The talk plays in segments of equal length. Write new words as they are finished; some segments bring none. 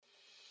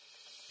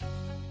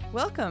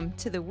Welcome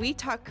to the We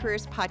Talk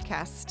Careers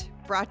podcast,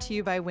 brought to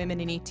you by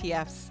Women in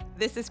ETFs.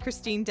 This is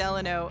Christine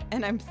Delano,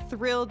 and I'm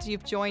thrilled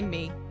you've joined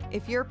me.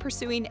 If you're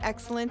pursuing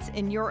excellence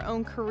in your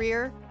own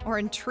career or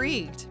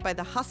intrigued by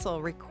the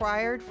hustle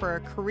required for a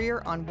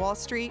career on Wall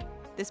Street,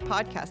 this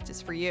podcast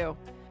is for you.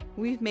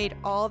 We've made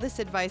all this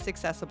advice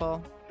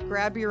accessible.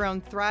 Grab your own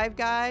Thrive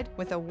Guide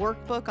with a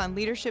workbook on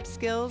leadership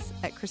skills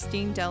at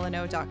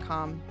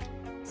christinedelano.com.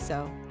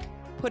 So,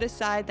 put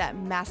aside that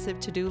massive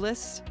to-do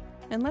list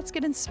and let's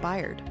get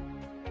inspired.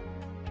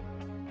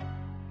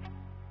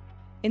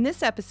 In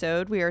this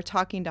episode, we are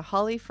talking to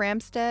Holly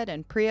Framsted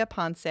and Priya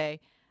Panse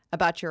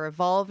about your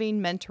evolving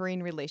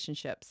mentoring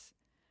relationships.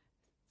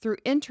 Through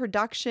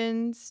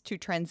introductions to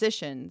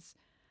transitions,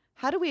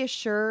 how do we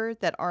assure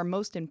that our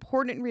most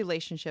important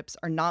relationships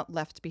are not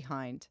left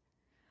behind?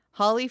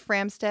 Holly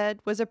Framsted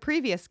was a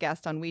previous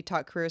guest on We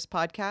Talk Careers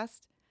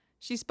podcast.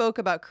 She spoke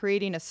about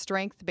creating a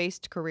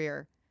strength-based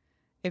career.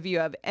 If you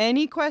have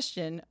any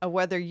question of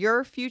whether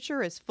your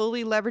future is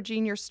fully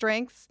leveraging your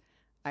strengths,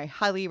 I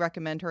highly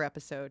recommend her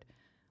episode.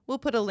 We'll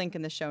put a link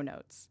in the show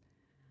notes.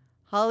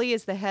 Holly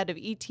is the head of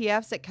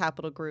ETFs at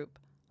Capital Group,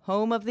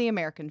 home of the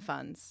American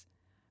funds.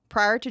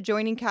 Prior to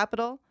joining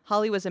Capital,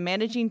 Holly was a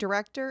managing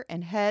director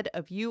and head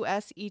of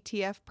U.S.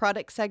 ETF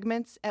product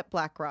segments at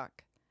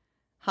BlackRock.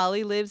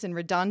 Holly lives in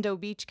Redondo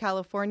Beach,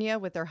 California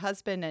with her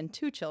husband and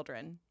 2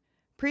 children.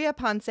 Priya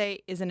Panse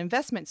is an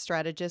investment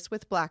strategist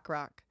with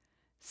BlackRock,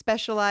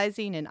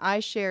 specializing in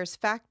iShares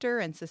Factor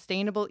and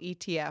sustainable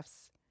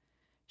ETFs.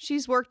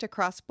 She's worked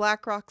across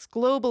BlackRock's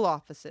global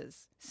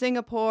offices,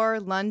 Singapore,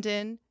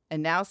 London,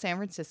 and now San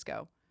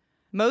Francisco.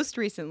 Most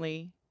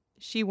recently,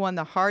 she won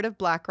the Heart of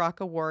BlackRock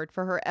Award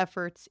for her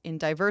efforts in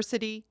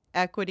diversity,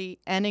 equity,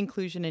 and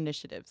inclusion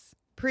initiatives.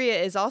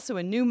 Priya is also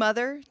a new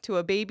mother to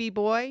a baby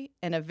boy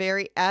and a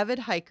very avid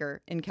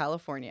hiker in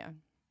California.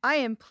 I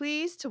am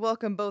pleased to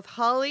welcome both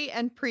Holly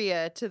and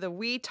Priya to the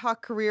We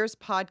Talk Careers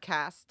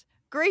podcast.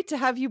 Great to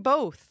have you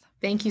both.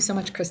 Thank you so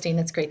much, Christine.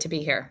 It's great to be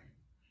here.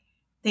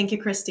 Thank you,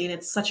 Christine.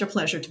 It's such a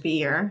pleasure to be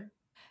here.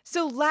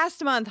 So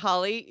last month,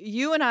 Holly,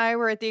 you and I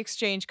were at the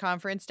Exchange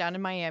Conference down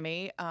in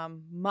Miami,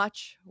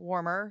 much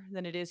warmer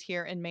than it is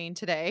here in Maine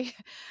today.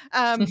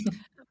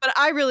 But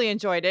I really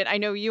enjoyed it. I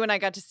know you and I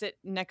got to sit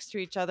next to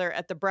each other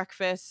at the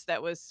breakfast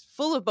that was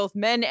full of both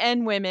men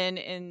and women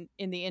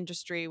in the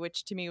industry,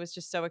 which to me was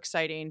just so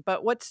exciting.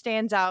 But what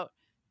stands out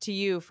to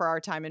you for our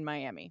time in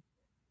Miami?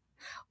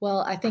 Well,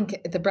 I think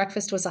the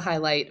breakfast was a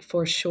highlight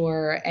for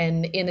sure.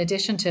 And in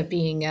addition to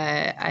being,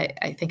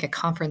 I think, a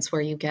conference where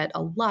you get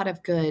a lot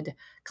of good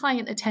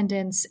client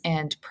attendance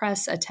and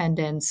press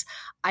attendance,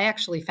 I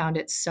actually found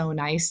it so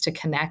nice to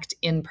connect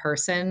in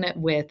person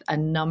with a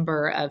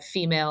number of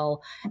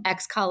female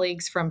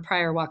ex-colleagues from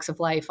prior walks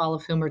of life, all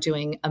of whom are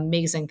doing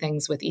amazing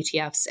things with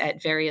ETFs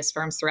at various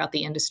firms throughout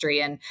the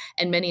industry. And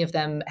many of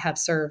them have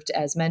served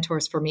as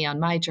mentors for me on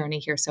my journey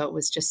here. So it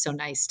was just so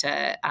nice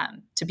to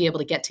be able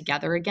to get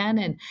together again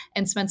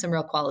and spend some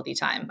real quality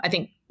time. I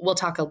think we'll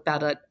talk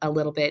about it a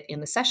little bit in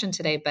the session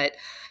today, but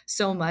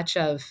so much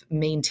of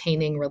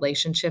maintaining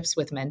relationships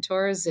with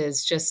mentors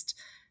is just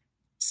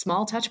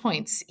small touch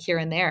points here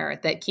and there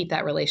that keep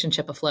that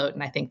relationship afloat.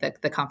 And I think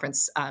that the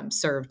conference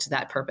served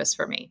that purpose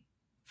for me.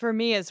 For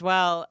me as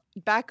well.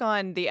 Back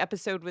on the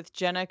episode with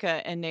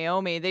Jenica and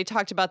Naomi, they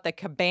talked about the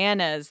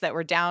cabanas that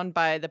were down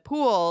by the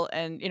pool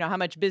and, how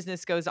much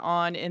business goes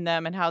on in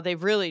them and how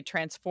they've really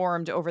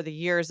transformed over the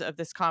years of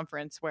this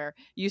conference, where it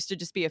used to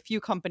just be a few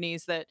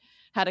companies that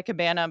had a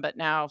cabana, but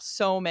now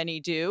so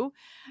many do.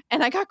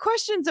 And I got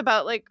questions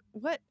about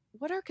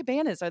what are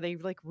cabanas? Are they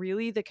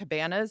really the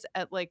cabanas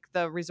at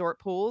the resort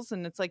pools?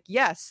 And it's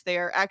yes, they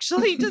are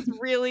actually just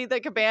really the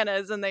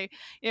cabanas. And they,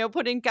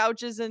 put in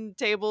couches and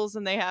tables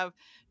and they have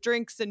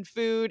drinks and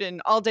food,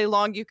 and all day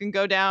long you can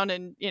go down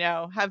and,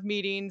 have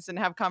meetings and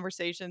have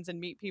conversations and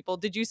meet people.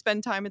 Did you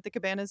spend time at the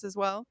cabanas as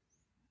well?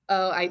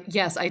 Oh,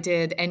 yes, I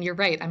did. And you're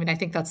right. I mean, I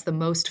think that's the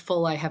most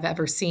full I have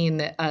ever seen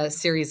a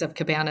series of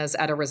cabanas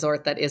at a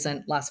resort that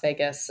isn't Las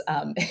Vegas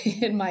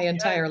in my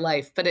entire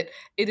life. But it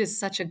is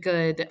such a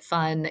good,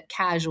 fun,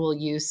 casual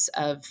use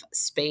of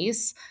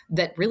space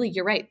that really,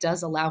 you're right,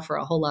 does allow for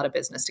a whole lot of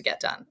business to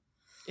get done.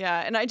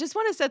 Yeah. And I just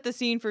want to set the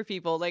scene for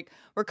people.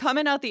 We're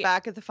coming out the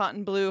back of the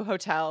Fontainebleau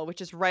Hotel,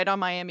 which is right on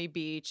Miami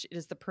Beach. It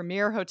is the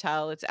premier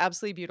hotel. It's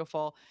absolutely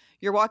beautiful.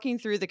 You're walking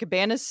through the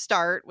cabanas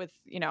start with,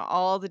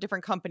 all the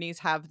different companies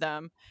have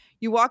them.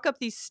 You walk up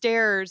these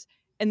stairs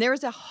and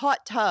there's a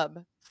hot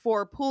tub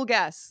for pool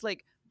guests,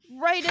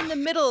 right in the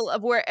middle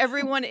of where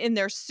everyone in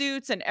their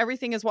suits and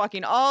everything is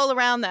walking all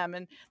around them.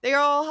 And they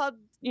all have,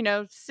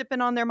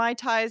 sipping on their Mai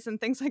Tais and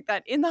things like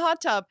that in the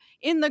hot tub,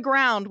 in the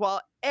ground,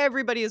 while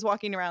everybody is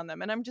walking around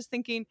them. And I'm just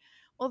thinking,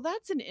 Well,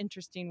 that's an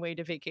interesting way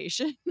to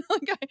vacation.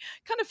 Like I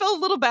kind of felt a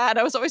little bad.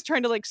 I was always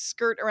trying to like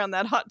skirt around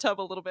that hot tub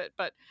a little bit,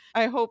 but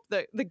I hope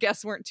that the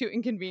guests weren't too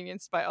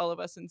inconvenienced by all of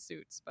us in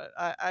suits, but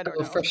I don't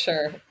Oh, know. for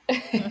sure.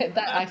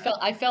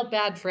 I felt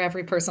bad for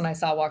every person I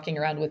saw walking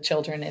around with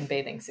children in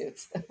bathing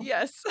suits.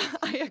 Yes,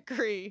 I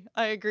agree.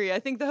 I agree. I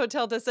think the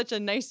hotel does such a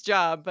nice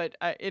job, but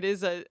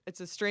it's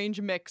a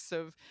strange mix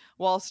of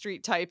Wall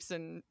Street types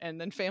and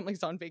then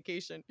families on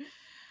vacation.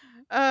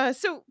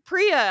 So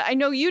Priya, I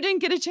know you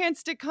didn't get a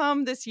chance to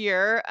come this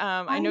year.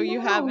 I I know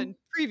you have know. in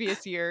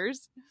previous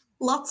years.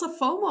 Lots of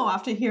FOMO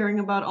after hearing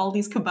about all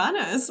these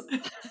cabanas.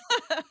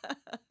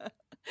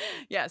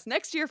 Yes,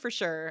 next year for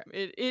sure.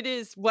 It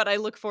is what I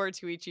look forward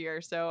to each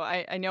year. So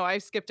I know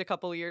I've skipped a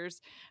couple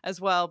years as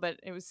well, but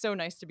it was so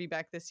nice to be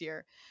back this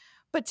year.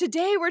 But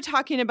today we're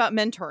talking about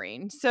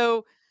mentoring.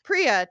 So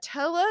Priya,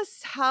 tell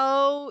us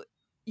how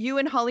you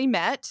and Holly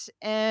met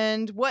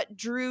and what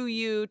drew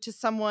you to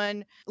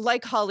someone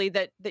like Holly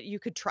that you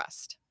could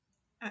trust.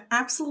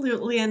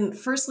 Absolutely. And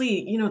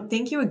firstly,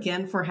 thank you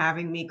again for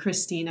having me,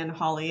 Christine and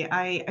Holly.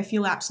 I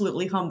feel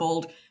absolutely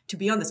humbled to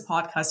be on this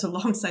podcast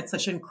alongside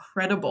such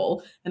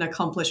incredible and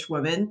accomplished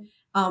women.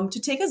 To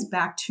take us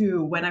back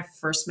to when I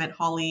first met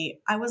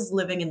Holly, I was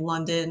living in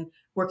London,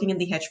 working in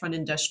the hedge fund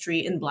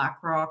industry in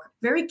BlackRock,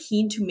 very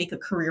keen to make a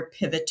career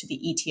pivot to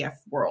the ETF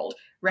world,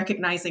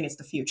 recognizing it's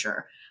the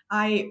future.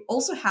 I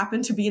also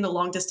happened to be in a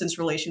long distance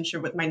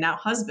relationship with my now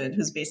husband,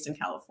 who's based in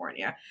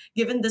California.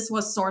 Given this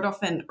was sort of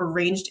an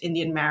arranged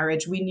Indian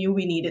marriage, we knew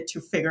we needed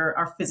to figure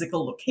our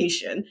physical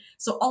location.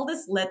 So all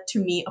this led to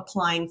me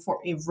applying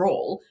for a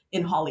role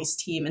in Holly's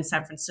team in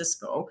San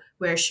Francisco,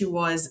 where she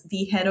was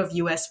the head of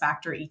US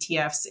factor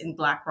ETFs in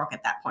BlackRock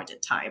at that point in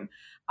time.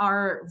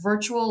 Our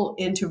virtual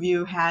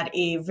interview had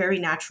a very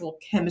natural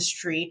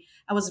chemistry.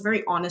 I was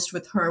very honest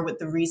with her with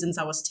the reasons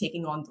I was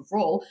taking on the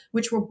role,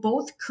 which were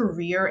both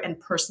career and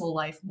personal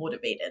life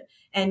motivated.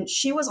 And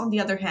she was, on the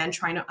other hand,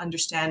 trying to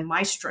understand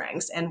my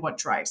strengths and what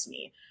drives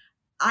me.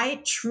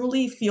 I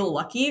truly feel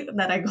lucky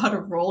that I got a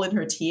role in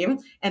her team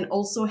and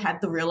also had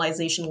the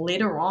realization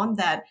later on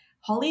that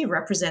Holly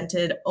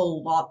represented a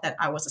lot that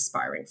I was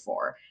aspiring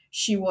for.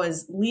 She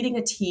was leading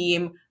a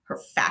team, her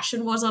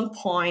fashion was on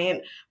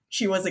point.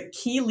 She was a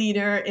key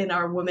leader in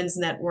our women's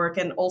network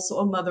and also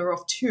a mother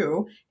of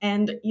two.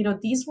 And,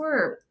 these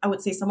were, I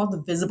would say, some of the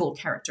visible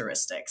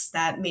characteristics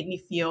that made me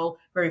feel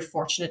very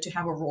fortunate to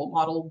have a role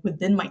model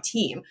within my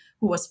team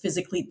who was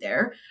physically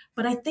there.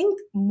 But I think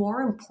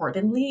more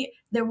importantly,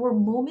 there were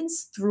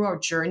moments through our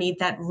journey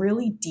that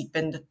really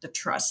deepened the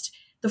trust.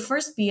 The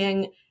first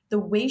being the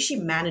way she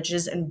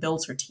manages and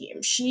builds her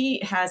team. She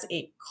has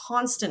a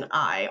constant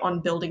eye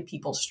on building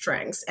people's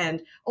strengths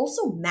and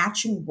also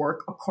matching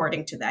work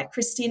according to that.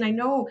 Christine, I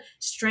know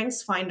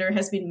StrengthsFinder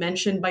has been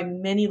mentioned by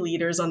many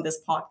leaders on this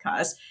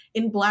podcast.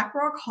 In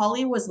BlackRock,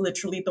 Holly was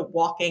literally the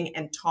walking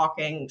and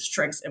talking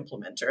strengths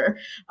implementer.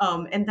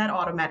 And that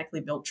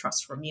automatically built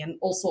trust for me and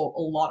also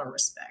a lot of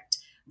respect.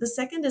 The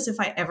second is if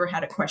I ever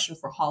had a question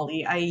for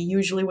Holly, I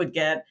usually would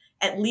get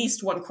at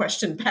least one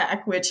question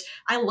back, which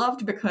I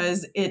loved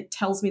because it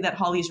tells me that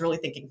Holly's really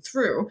thinking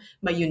through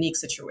my unique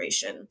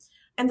situation.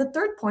 And the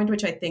third point,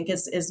 which I think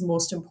is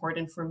most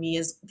important for me,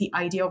 is the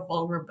idea of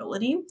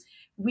vulnerability.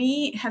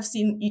 We have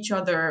seen each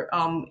other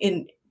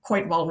in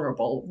quite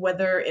vulnerable,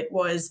 whether it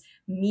was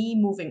me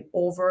moving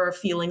over,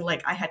 feeling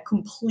like I had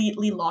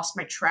completely lost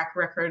my track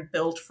record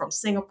built from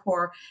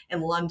Singapore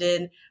and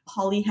London.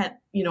 Holly had,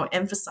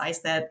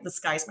 emphasized that the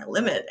sky's my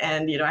limit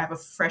and, I have a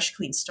fresh,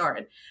 clean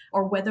start.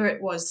 Or whether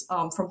it was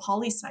from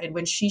Holly's side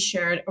when she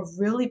shared a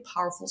really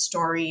powerful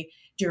story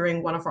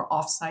during one of our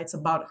offsites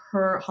about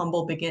her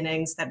humble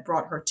beginnings that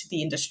brought her to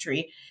the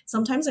industry.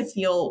 Sometimes I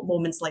feel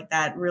moments like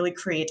that really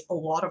create a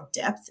lot of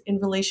depth in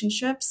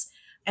relationships.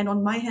 And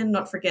on my hand,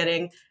 not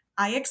forgetting,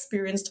 I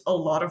experienced a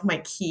lot of my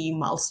key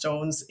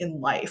milestones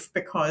in life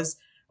because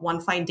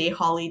one fine day,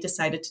 Holly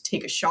decided to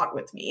take a shot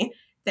with me.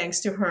 Thanks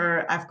to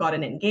her, I've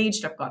gotten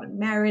engaged, I've gotten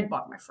married,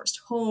 bought my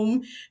first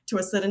home. To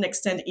a certain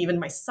extent, even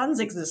my son's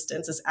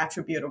existence is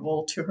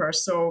attributable to her.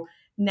 So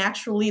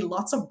naturally,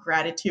 lots of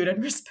gratitude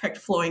and respect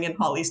flowing in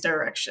Holly's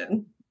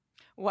direction.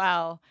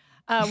 Wow.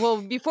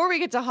 Well, before we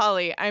get to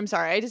Holly, I'm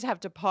sorry, I just have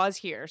to pause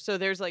here. So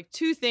there's like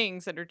two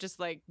things that are just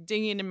like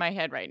dinging in my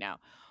head right now.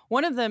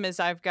 One of them is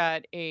I've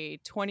got a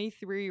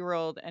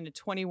 23-year-old and a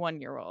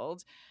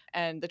 21-year-old,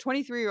 and the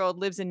 23-year-old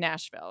lives in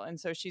Nashville. And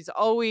so she's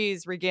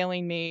always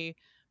regaling me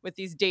with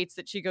these dates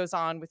that she goes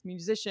on with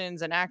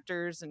musicians and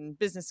actors and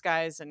business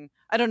guys. And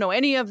I don't know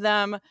any of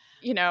them.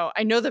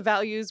 I know the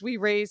values we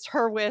raised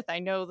her with. I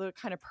know the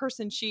kind of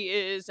person she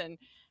is. And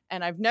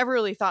I've never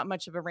really thought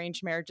much of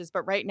arranged marriages,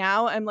 but right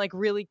now I'm like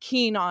really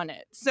keen on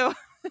it. So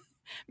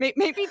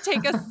maybe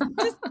take us,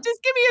 just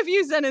give me a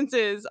few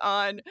sentences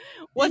on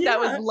what that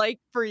was like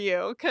for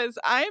you. Cause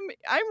I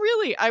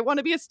want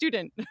to be a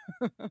student.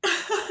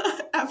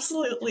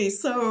 Absolutely.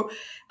 So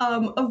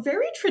a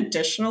very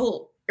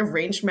traditional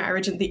arranged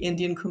marriage in the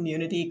Indian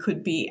community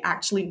could be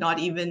actually not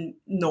even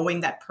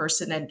knowing that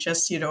person and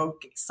just,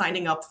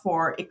 signing up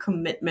for a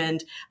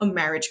commitment, a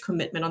marriage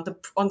commitment on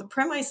the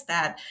premise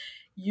that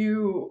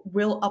you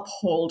will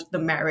uphold the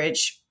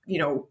marriage,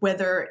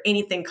 whether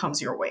anything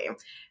comes your way.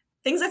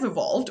 Things have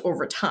evolved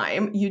over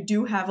time. You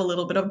do have a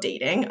little bit of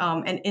dating.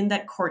 And in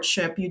that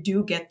courtship, you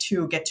do get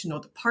to know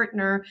the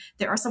partner.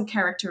 There are some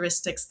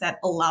characteristics that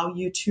allow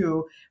you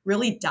to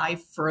really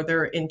dive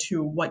further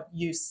into what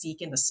you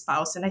seek in a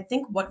spouse. And I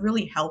think what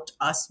really helped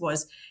us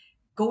was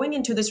going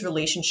into this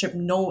relationship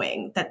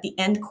knowing that the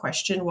end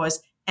question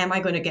was, am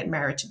I going to get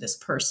married to this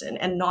person,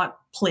 and not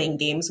playing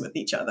games with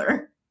each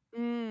other?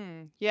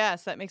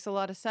 Yes, that makes a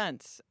lot of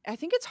sense. I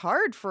think it's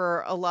hard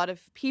for a lot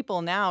of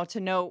people now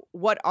to know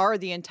what are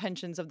the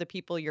intentions of the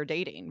people you're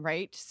dating,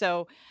 right?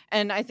 So,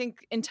 and I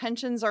think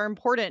intentions are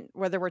important,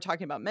 whether we're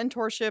talking about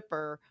mentorship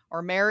or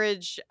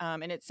marriage.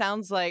 And it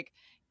sounds like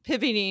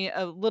pivoting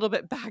a little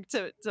bit back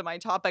to my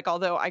topic,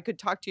 although I could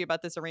talk to you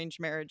about this arranged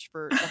marriage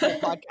for the whole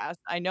podcast.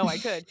 I know I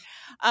could.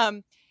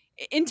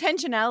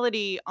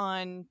 Intentionality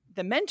on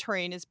the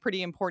mentoring is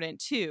pretty important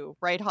too,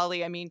 right,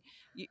 Holly? I mean,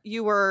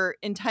 you were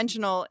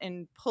intentional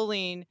in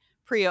pulling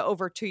Priya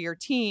over to your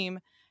team.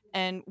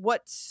 And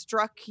what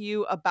struck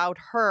you about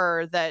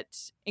her that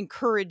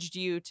encouraged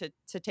you to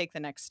take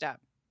the next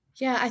step?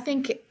 Yeah, I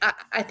think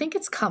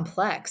it's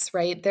complex,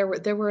 right? There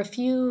were a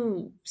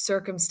few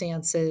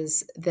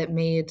circumstances that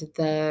made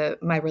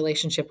my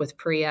relationship with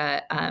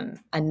Priya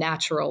a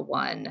natural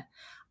one.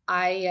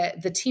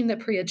 The team that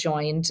Priya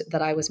joined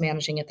that I was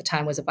managing at the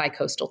time was a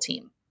bi-coastal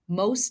team.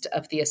 Most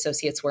of the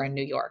associates were in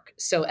New York.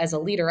 So as a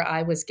leader,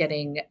 I was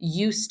getting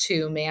used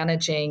to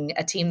managing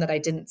a team that I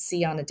didn't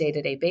see on a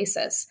day-to-day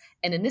basis.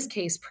 And in this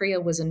case, Priya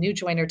was a new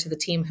joiner to the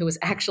team who was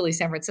actually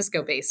San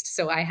Francisco based.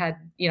 So I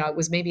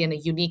was maybe in a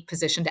unique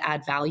position to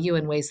add value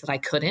in ways that I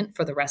couldn't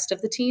for the rest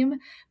of the team,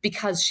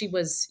 because she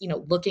was,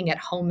 looking at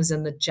homes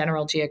in the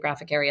general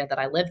geographic area that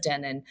I lived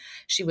in. And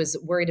she was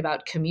worried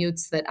about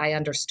commutes that I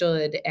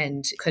understood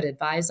and could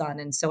advise on.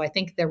 And so I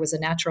think there was a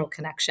natural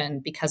connection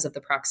because of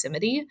the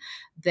proximity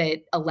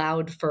that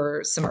allowed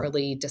for some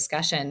early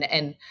discussion.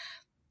 And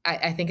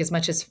I think as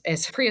much as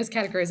Priya's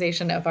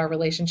categorization of our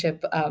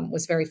relationship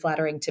was very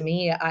flattering to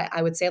me,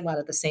 I would say a lot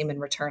of the same in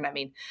return. I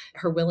mean,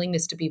 her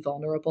willingness to be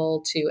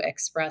vulnerable, to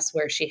express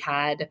where she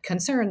had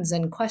concerns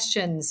and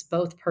questions,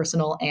 both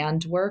personal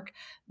and work,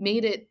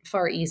 made it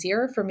far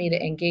easier for me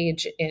to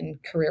engage in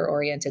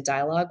career-oriented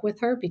dialogue with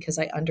her, because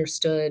I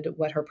understood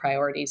what her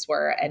priorities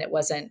were. And it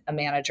wasn't a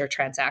manager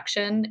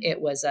transaction.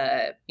 It was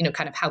a,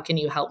 kind of, how can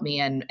you help me,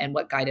 and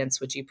what guidance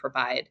would you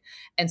provide?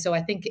 And so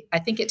I think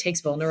it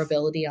takes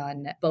vulnerability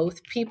on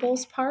both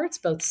people's parts,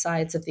 both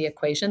sides of the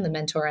equation, the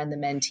mentor and the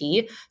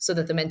mentee, so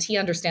that the mentee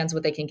understands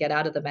what they can get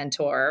out of the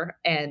mentor,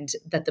 and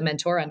that the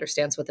mentor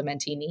understands what the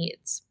mentee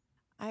needs.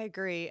 I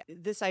agree.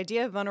 This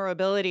idea of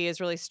vulnerability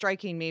is really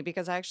striking me,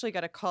 because I actually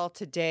got a call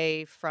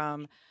today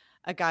from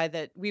a guy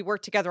that we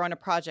worked together on a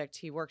project.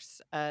 He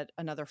works at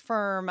another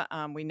firm.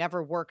 We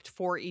never worked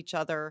for each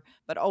other,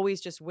 but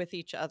always just with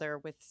each other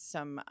with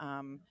some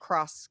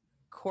cross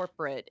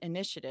corporate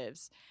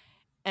initiatives.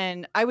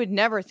 And I would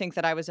never think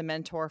that I was a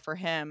mentor for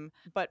him,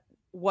 but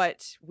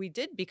what we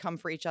did become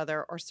for each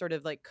other are sort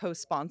of like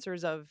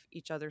co-sponsors of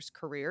each other's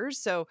careers.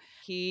 So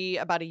he,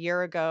 about a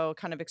year ago,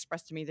 kind of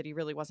expressed to me that he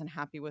really wasn't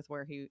happy with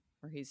where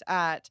he's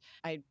at.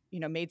 I,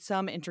 made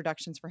some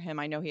introductions for him.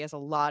 I know he has a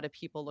lot of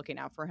people looking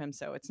out for him,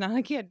 so it's not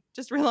like he had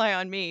just rely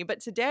on me.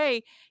 But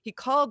today he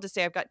called to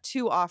say, I've got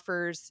 2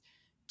 offers,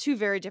 2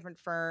 very different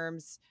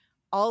firms,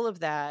 all of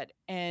that.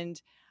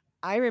 And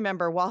I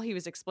remember while he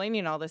was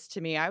explaining all this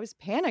to me, I was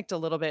panicked a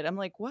little bit. I'm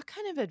like, what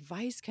kind of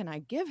advice can I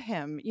give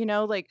him?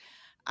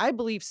 I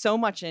believe so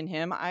much in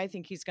him. I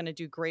think he's going to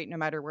do great no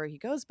matter where he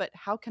goes, but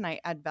how can I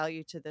add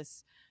value to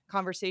this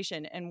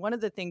conversation? And one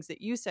of the things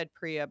that you said,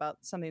 Priya, about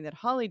something that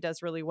Holly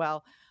does really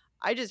well,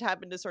 I just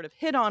happened to sort of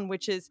hit on,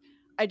 which is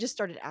I just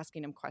started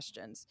asking him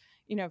questions,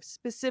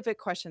 specific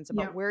questions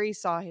about where he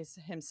saw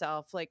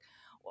himself, like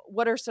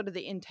what are sort of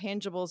the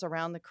intangibles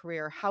around the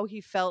career, how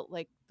he felt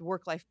like the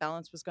work-life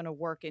balance was going to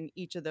work in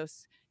each of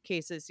those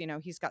cases.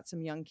 He's got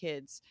some young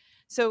kids.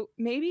 So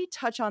maybe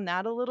touch on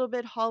that a little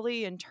bit,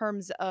 Holly, in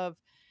terms of,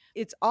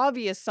 it's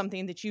obvious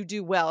something that you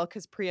do well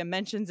because Priya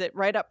mentions it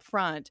right up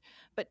front,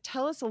 but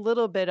tell us a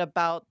little bit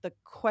about the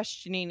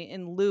questioning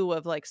in lieu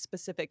of like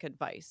specific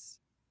advice.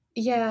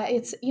 Yeah,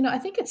 I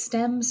think it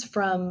stems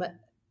from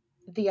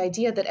the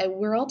idea that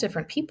we're all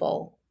different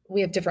people.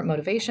 We have different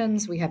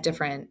motivations, we have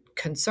different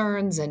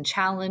concerns and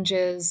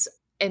challenges.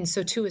 And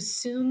so to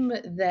assume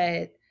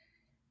that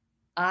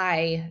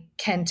I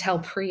can tell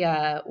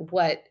Priya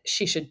what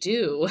she should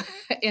do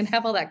and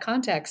have all that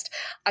context,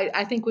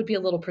 I think would be a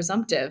little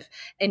presumptive.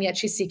 And yet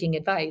she's seeking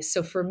advice.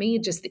 So for me,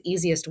 just the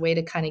easiest way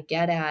to kind of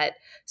get at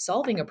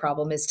solving a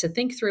problem is to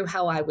think through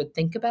how I would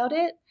think about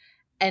it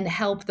and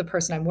help the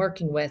person I'm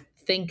working with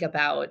think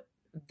about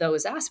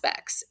those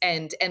aspects.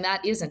 And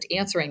that isn't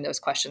answering those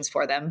questions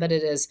for them, but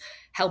it is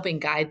helping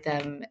guide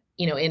them,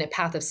 in a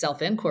path of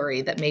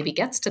self-inquiry that maybe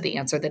gets to the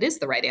answer that is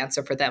the right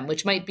answer for them,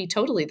 which might be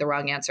totally the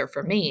wrong answer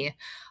for me,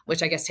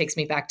 which I guess takes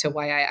me back to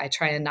why I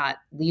try and not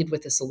lead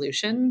with a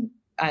solution,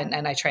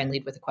 and I try and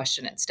lead with a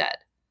question instead.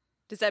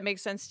 Does that make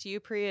sense to you,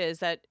 Priya? Is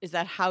that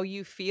how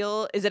you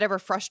feel? Is it ever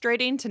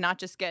frustrating to not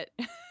just get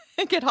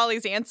get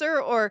Holly's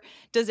answer, or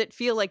does it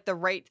feel like the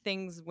right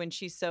things when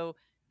she's so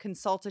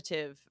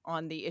consultative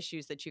on the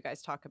issues that you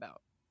guys talk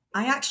about?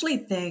 I actually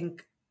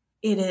think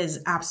it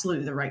is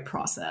absolutely the right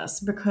process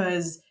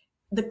because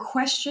the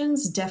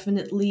questions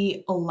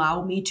definitely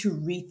allow me to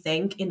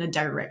rethink in a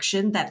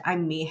direction that I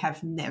may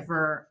have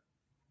never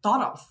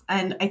thought of.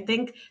 And I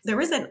think there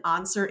is an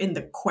answer in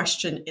the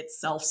question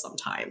itself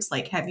sometimes.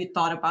 Like, have you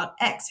thought about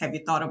X? Have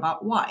you thought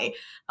about Y?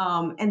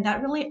 And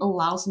that really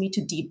allows me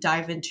to deep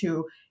dive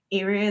into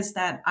areas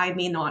that I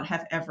may not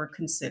have ever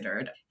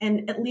considered.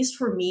 And at least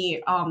for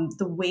me,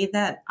 the way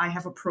that I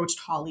have approached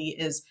Holly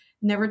is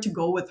never to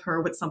go with her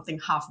with something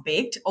half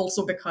baked.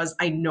 Also, because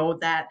I know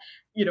that,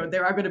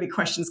 there are going to be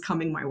questions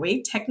coming my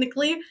way.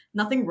 Technically,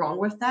 nothing wrong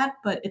with that,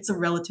 but it's a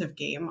relative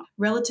game.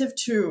 Relative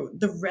to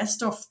the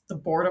rest of the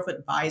board of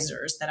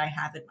advisors that I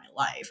have in my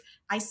life,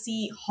 I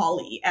see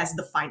Holly as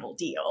the final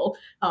deal.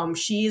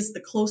 She is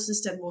the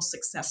closest and most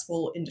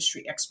successful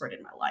industry expert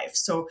in my life.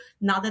 So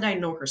now that I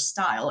know her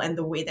style and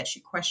the way that she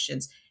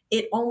questions,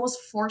 it almost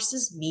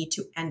forces me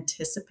to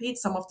anticipate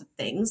some of the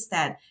things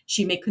that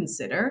she may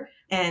consider.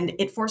 And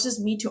it forces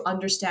me to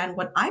understand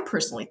what I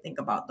personally think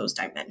about those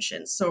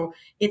dimensions. So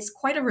it's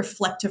quite a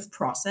reflective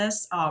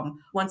process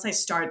once I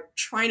start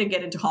trying to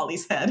get into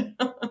Holly's head.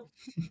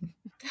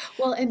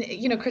 Well, and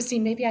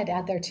Christine, maybe I'd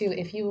add there too,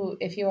 if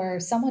you are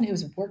someone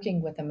who's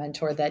working with a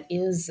mentor that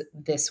is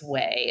this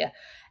way,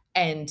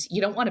 and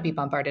you don't want to be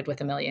bombarded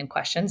with a million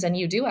questions, and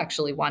you do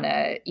actually want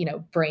to,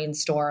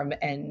 brainstorm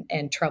and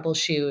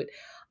troubleshoot.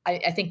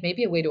 I think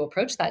maybe a way to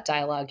approach that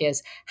dialogue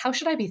is, how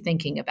should I be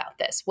thinking about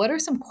this? What are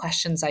some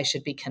questions I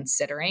should be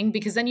considering?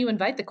 Because then you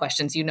invite the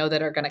questions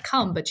that are going to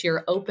come, but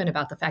you're open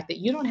about the fact that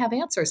you don't have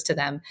answers to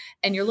them,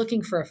 and you're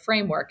looking for a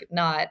framework,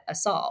 not a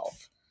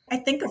solve. I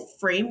think a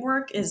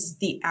framework is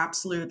the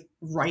absolute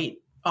right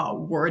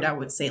word, I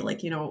would say.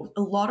 Like,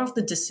 a lot of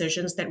the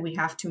decisions that we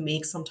have to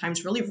make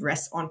sometimes really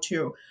rest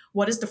onto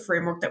what is the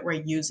framework that we're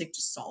using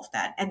to solve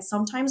that. And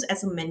sometimes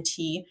as a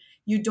mentee,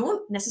 you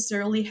don't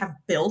necessarily have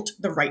built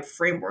the right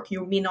framework.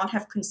 You may not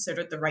have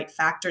considered the right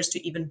factors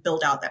to even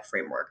build out that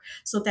framework.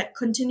 So that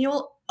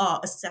continual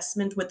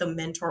assessment with a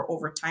mentor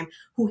over time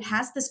who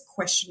has this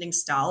questioning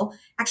style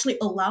actually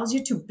allows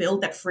you to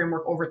build that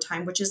framework over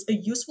time, which is a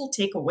useful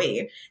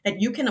takeaway that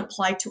you can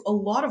apply to a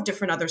lot of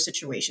different other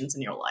situations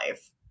in your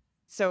life.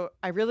 So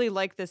I really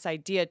like this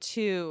idea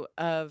too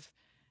of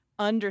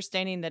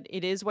understanding that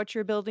it is what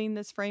you're building,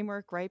 this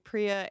framework, right,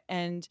 Priya?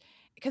 And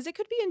because it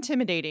could be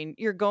intimidating.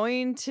 You're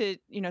going to,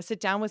 sit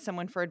down with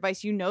someone for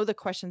advice. The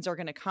questions are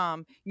going to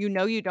come.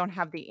 You don't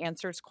have the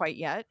answers quite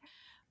yet.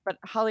 But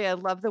Holly, I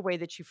love the way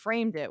that you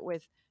framed it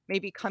with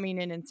maybe coming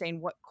in and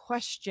saying, what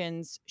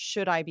questions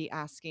should I be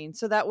asking?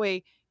 So that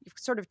way you've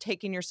sort of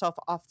taken yourself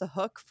off the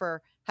hook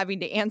for having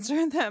to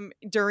answer them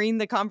during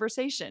the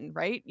conversation,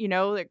 right?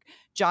 Like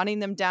jotting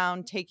them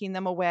down, taking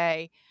them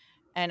away.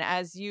 And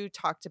as you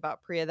talked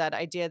about, Priya, that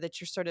idea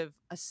that you're sort of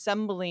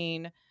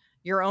assembling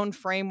your own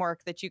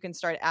framework that you can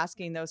start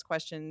asking those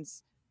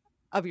questions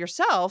of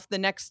yourself the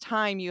next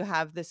time you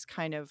have this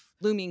kind of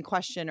looming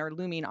question or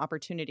looming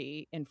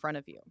opportunity in front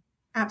of you.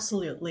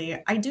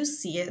 Absolutely. I do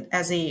see it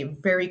as a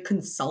very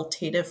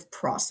consultative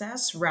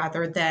process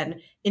rather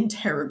than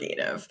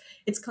interrogative.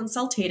 It's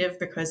consultative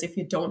because if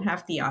you don't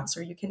have the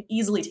answer, you can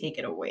easily take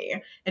it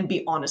away and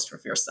be honest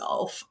with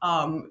yourself.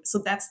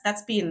 So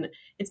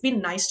it's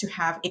been nice to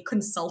have a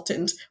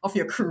consultant of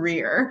your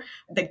career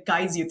that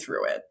guides you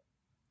through it.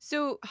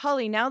 So,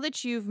 Holly, now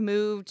that you've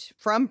moved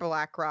from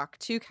BlackRock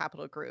to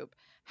Capital Group,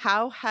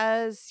 how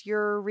has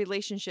your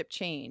relationship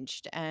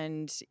changed?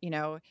 And,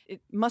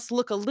 it must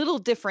look a little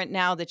different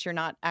now that you're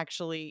not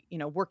actually,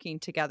 working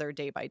together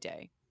day by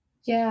day.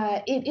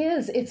 Yeah, it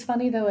is. It's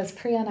funny though, as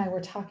Priya and I were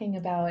talking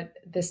about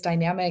this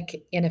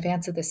dynamic in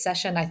advance of this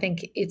session, I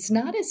think it's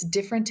not as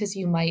different as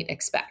you might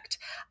expect.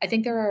 I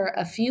think there are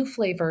a few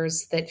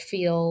flavors that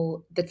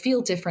feel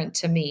different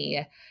to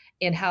me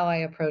in how I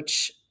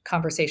approach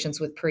conversations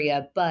with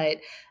Priya, but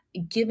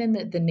given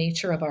the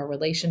nature of our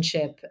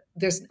relationship,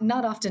 there's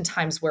not often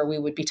times where we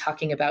would be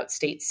talking about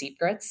state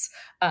secrets,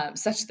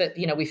 such that,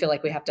 we feel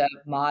like we have to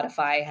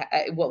modify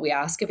what we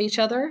ask of each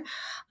other.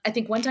 I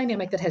think one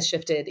dynamic that has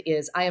shifted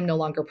is I am no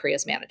longer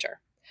Priya's manager,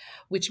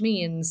 which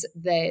means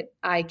that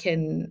I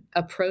can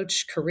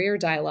approach career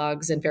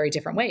dialogues in very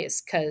different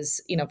ways.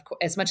 Because,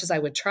 as much as I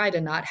would try to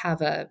not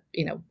have a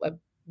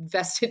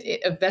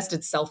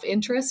vested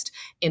self-interest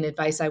in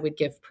advice I would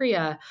give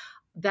Priya,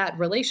 that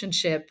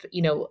relationship,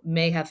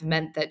 may have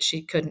meant that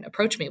she couldn't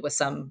approach me with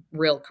some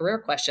real career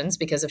questions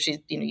because if she,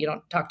 you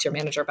don't talk to your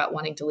manager about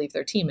wanting to leave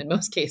their team in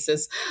most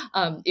cases,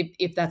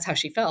 if that's how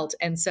she felt.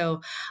 And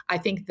so I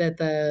think that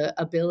the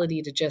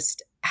ability to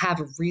just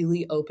have a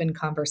really open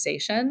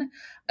conversation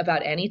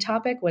about any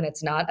topic when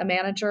it's not a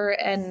manager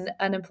and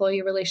an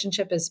employee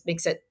relationship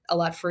makes it a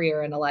lot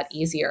freer and a lot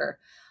easier.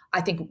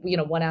 I think,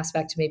 one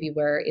aspect maybe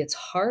where it's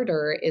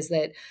harder is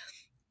that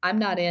I'm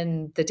not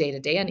in the day to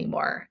day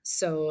anymore.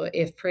 So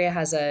if Priya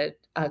has a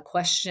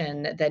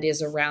question that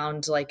is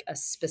around like a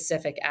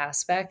specific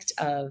aspect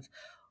of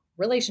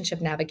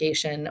relationship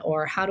navigation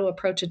or how to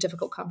approach a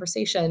difficult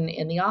conversation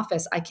in the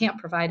office, I can't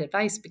provide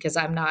advice because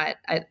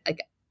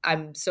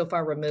I'm so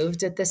far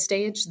removed at this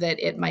stage that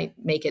it might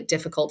make it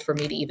difficult for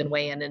me to even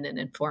weigh in an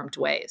informed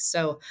way.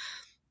 So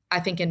I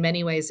think in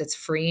many ways it's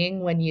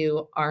freeing when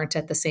you aren't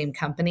at the same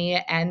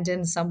company. And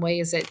in some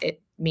ways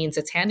it means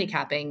it's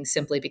handicapping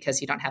simply because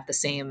you don't have the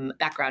same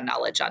background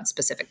knowledge on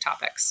specific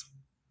topics.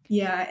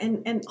 Yeah,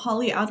 and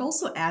Holly, I'd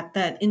also add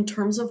that in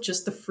terms of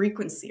just the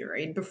frequency,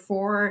 right?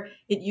 Before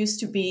it used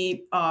to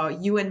be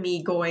you and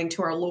me going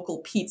to our local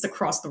Pete's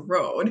across the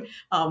road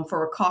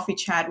for a coffee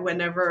chat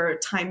whenever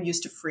time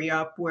used to free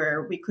up,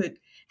 where we could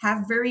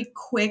have very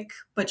quick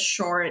but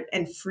short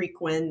and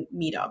frequent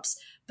meetups.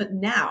 But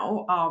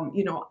now,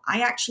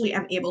 I actually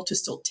am able to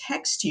still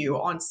text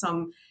you on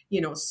some,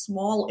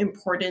 small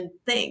important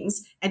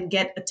things and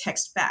get a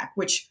text back,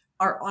 which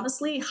are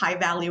honestly high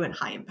value and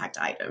high impact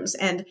items.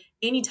 And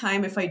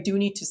anytime if I do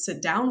need to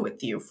sit down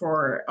with you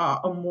for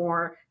a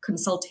more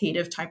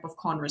consultative type of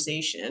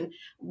conversation,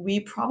 we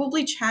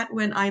probably chat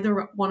when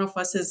either one of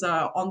us is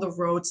on the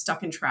road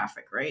stuck in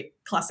traffic, right?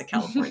 Classic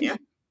California.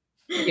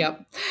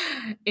 Yep.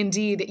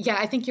 Indeed. Yeah,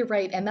 I think you're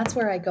right. And that's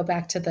where I go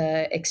back to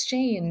the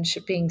exchange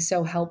being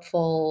so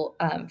helpful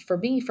for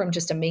me from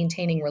just a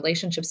maintaining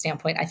relationship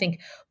standpoint. I think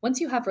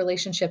once you have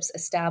relationships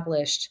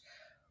established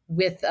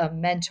with a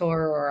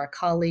mentor or a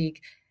colleague,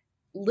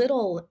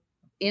 little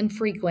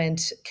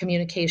infrequent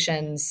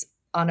communications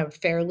on a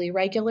fairly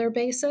regular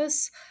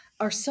basis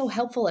are so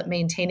helpful at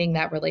maintaining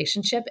that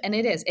relationship. And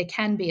it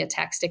can be a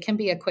text. It can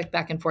be a quick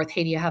back and forth.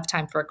 Hey, do you have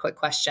time for a quick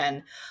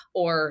question?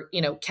 Or,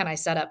 can I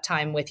set up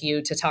time with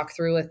you to talk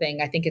through a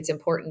thing? I think it's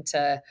important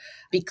to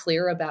be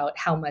clear about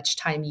how much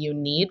time you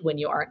need when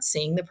you aren't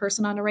seeing the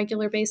person on a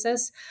regular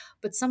basis.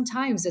 But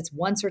sometimes it's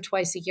once or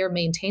twice a year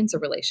maintains a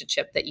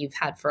relationship that you've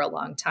had for a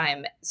long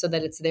time so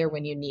that it's there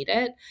when you need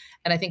it.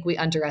 And I think we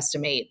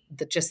underestimate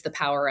just the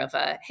power of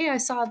hey, I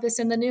saw this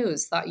in the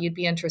news, thought you'd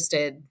be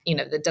interested.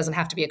 That doesn't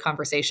have to be a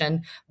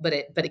conversation, but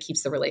it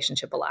keeps the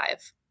relationship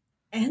alive.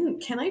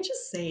 And can I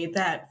just say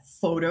that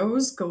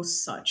photos go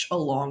such a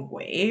long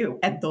way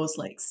at those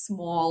like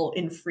small,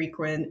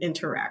 infrequent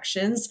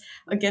interactions?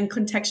 Again,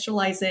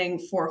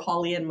 contextualizing for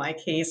Holly in my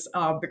case,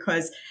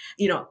 because,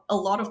 a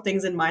lot of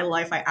things in my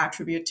life I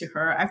attribute to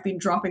her. I've been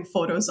dropping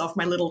photos of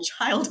my little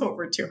child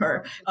over to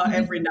her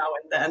every now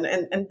and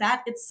then. And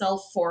that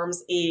itself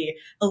forms a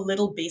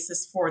little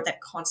basis for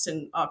that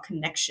constant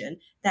connection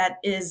that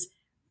is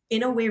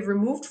in a way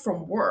removed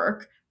from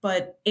work.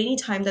 But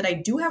anytime that I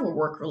do have a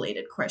work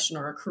related question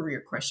or a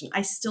career question,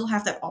 I still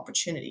have that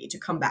opportunity to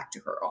come back to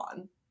her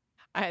on.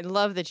 I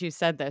love that you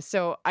said this.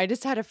 So I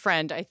just had a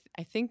friend. I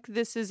think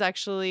this is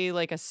actually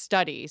like a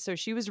study. So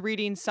she was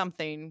reading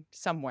something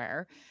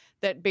somewhere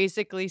that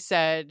basically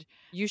said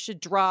you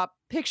should drop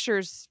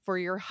pictures for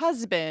your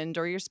husband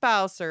or your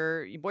spouse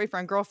or your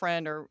boyfriend,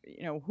 girlfriend, or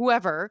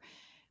whoever,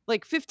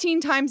 like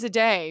 15 times a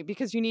day,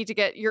 because you need to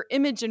get your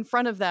image in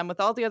front of them with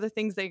all the other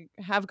things they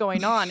have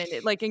going on, and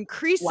it like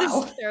increases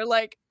Wow.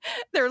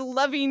 their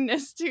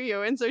lovingness to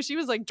you. And so she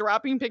was like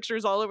dropping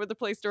pictures all over the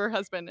place to her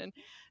husband,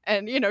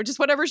 and just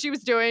whatever she was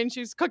doing, she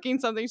was cooking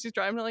something, she's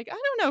driving, like,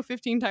 I don't know,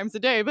 15 times a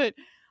day, but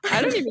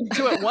I don't even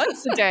do it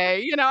once a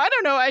day. I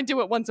don't know, I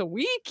do it once a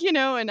week, and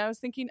I was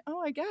thinking,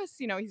 oh, I guess,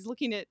 he's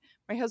looking at,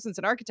 my husband's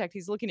an architect,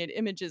 he's looking at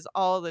images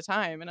all the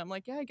time. And I'm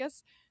like, yeah, I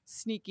guess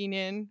sneaking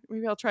in,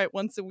 maybe I'll try it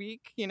once a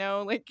week,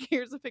 like,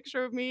 here's a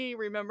picture of me,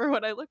 remember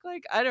what I look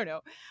like. I don't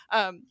know.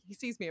 He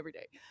sees me every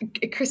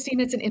day. Christine,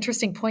 it's an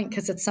interesting point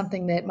because it's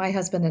something that my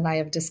husband and I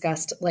have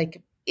discussed.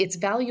 Like, it's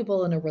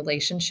valuable in a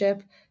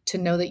relationship to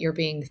know that you're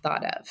being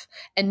thought of.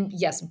 And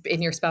yes,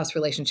 in your spouse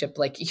relationship,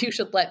 like, you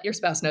should let your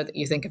spouse know that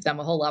you think of them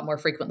a whole lot more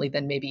frequently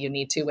than maybe you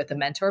need to with a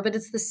mentor, but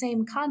it's the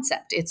same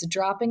concept. It's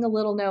dropping a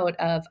little note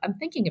of, I'm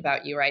thinking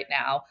about you right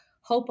now.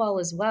 Hope all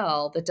is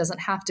well. That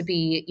doesn't have to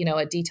be,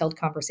 a detailed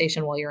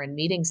conversation while you're in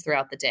meetings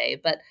throughout the day,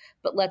 but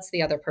lets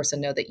the other person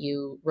know that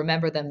you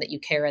remember them, that you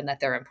care, and that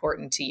they're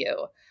important to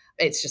you.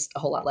 It's just a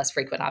whole lot less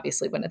frequent,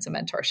 obviously, when it's a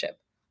mentorship.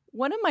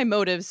 One of my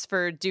motives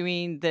for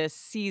doing this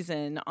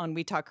season on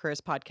We Talk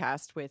Careers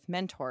podcast with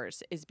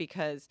mentors is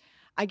because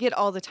I get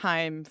all the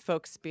time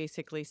folks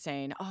basically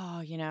saying,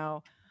 oh,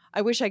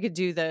 I wish I could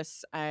do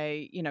this.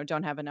 I,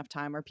 don't have enough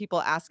time. Or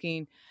people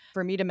asking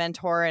for me to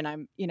mentor, and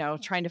I'm,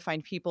 trying to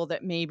find people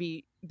that may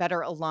be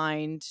better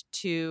aligned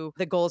to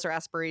the goals or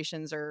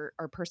aspirations or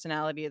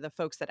personality of the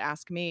folks that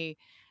ask me.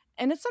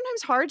 And it's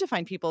sometimes hard to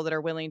find people that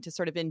are willing to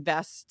sort of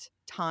invest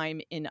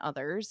time in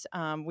others.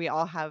 We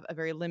all have a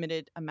very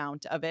limited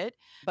amount of it.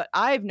 But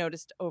I've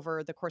noticed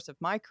over the course of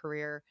my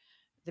career,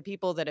 the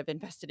people that have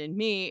invested in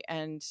me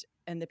and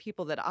the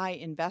people that I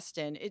invest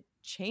in, it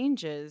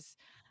changes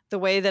the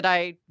way that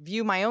I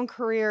view my own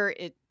career.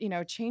 It,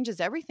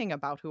 changes everything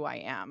about who I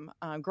am,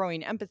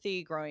 growing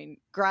empathy, growing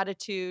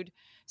gratitude.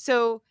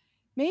 So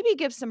maybe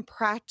give some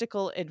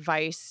practical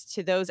advice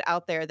to those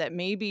out there that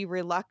may be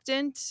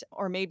reluctant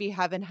or maybe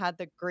haven't had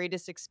the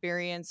greatest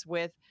experience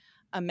with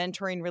a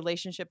mentoring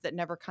relationship that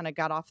never kind of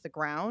got off the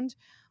ground.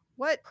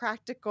 What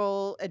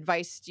practical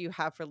advice do you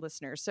have for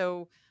listeners?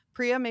 So,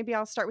 Priya, maybe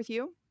I'll start with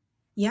you.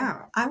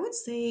 Yeah, I would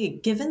say,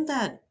 given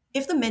that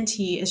if the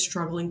mentee is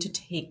struggling to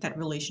take that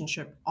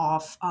relationship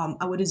off,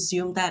 I would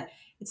assume that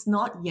it's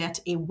not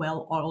yet a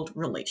well oiled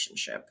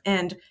relationship.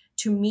 And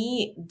to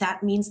me,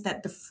 that means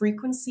that the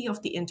frequency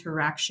of the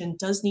interaction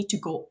does need to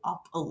go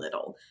up a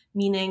little,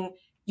 meaning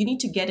you need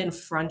to get in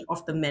front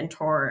of the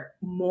mentor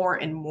more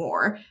and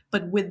more,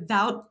 but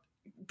without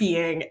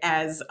being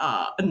as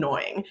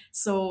annoying.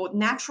 So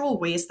natural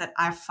ways that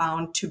I've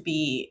found to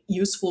be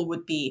useful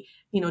would be,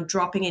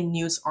 dropping a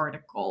news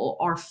article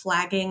or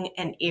flagging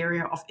an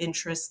area of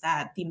interest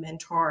that the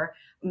mentor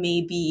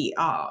may be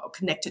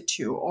connected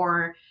to,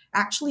 or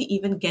actually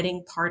even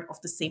getting part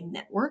of the same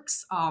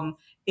networks.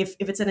 If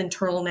it's an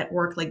internal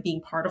network, like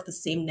being part of the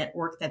same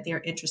network that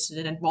they're interested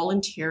in and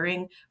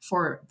volunteering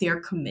for their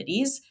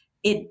committees,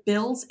 it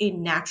builds a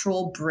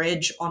natural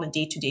bridge on a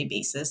day-to-day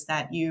basis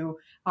that you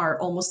are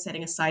almost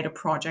setting aside a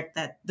project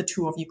that the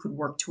two of you could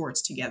work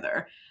towards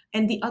together.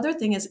 And the other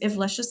thing is, if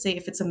let's just say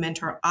if it's a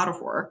mentor out of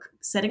work,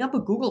 setting up a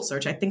Google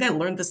search. I think I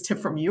learned this tip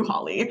from you,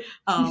 Holly.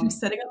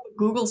 Setting up a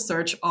Google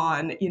search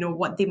on,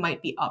 what they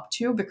might be up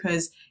to,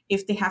 because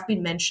if they have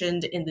been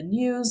mentioned in the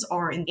news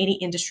or in any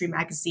industry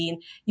magazine,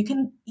 you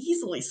can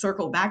easily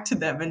circle back to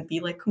them and be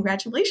like,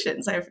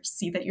 congratulations, I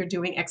see that you're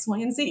doing X, Y,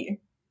 and Z.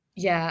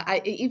 Yeah,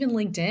 even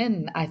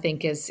LinkedIn, I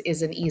think is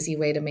an easy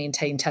way to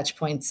maintain touch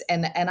points.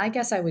 And I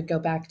guess I would go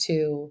back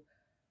to,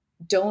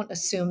 don't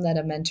assume that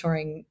a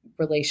mentoring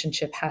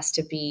relationship has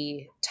to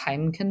be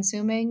time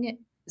consuming.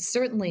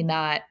 Certainly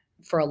not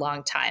for a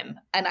long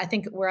time. And I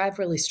think where I've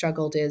really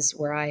struggled is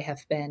where I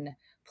have been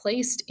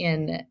placed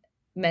in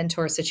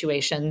mentor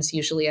situations,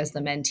 usually as the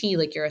mentee,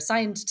 like you're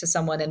assigned to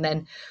someone and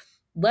then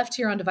left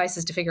to your own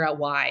devices to figure out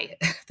why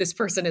this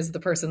person is the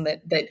person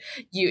that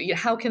you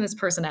how can this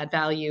person add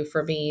value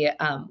for me?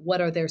 What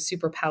are their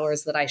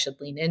superpowers that I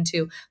should lean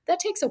into? That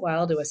takes a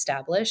while to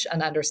establish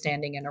an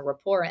understanding and a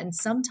rapport. And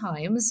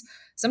sometimes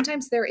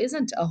there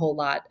isn't a whole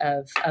lot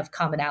of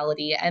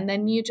commonality. And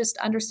then you just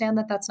understand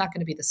that that's not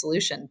going to be the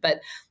solution.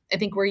 But I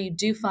think where you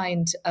do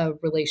find a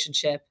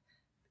relationship,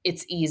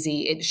 it's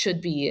easy. It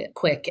should be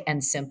quick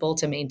and simple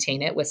to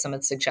maintain it with some of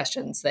the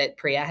suggestions that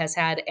Priya has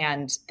had,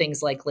 and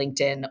things like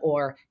LinkedIn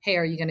or, hey,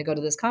 are you going to go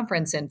to this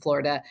conference in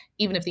Florida?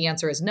 Even if the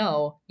answer is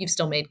no, you've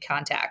still made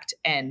contact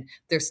and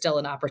there's still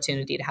an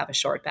opportunity to have a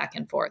short back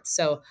and forth.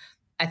 So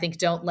I think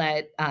don't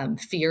let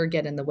fear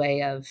get in the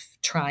way of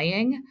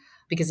trying,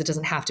 because it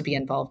doesn't have to be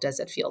involved as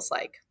it feels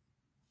like.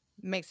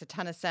 Makes a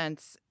ton of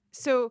sense.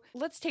 So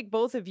let's take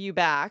both of you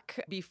back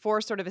before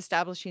sort of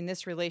establishing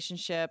this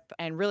relationship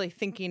and really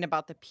thinking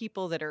about the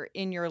people that are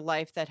in your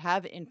life that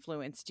have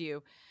influenced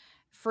you.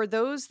 For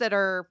those that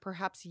are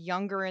perhaps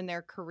younger in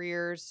their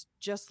careers,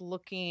 just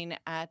looking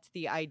at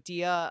the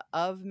idea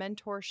of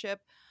mentorship,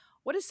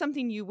 what is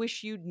something you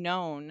wish you'd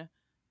known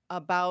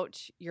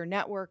about your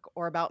network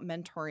or about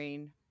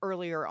mentoring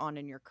earlier on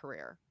in your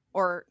career?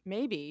 Or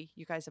maybe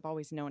you guys have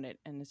always known it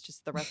and it's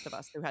just the rest of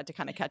us who had to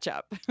kind of catch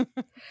up.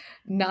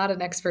 Not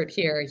an expert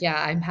here. Yeah,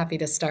 I'm happy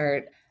to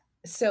start.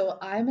 So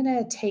I'm going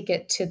to take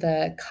it to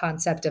the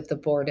concept of the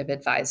board of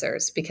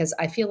advisors, because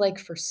I feel like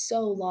for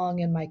so long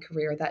in my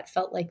career, that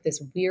felt like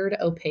this weird,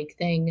 opaque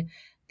thing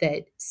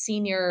that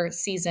senior,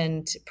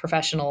 seasoned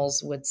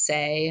professionals would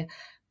say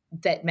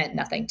that meant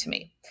nothing to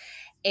me.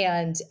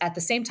 And at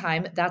the same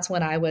time, that's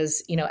when I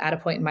was, at a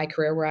point in my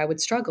career where I would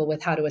struggle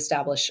with how to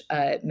establish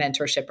a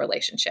mentorship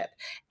relationship.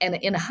 And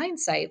in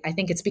hindsight, I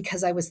think it's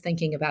because I was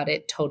thinking about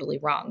it totally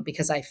wrong,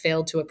 because I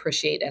failed to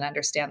appreciate and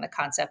understand the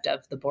concept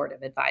of the board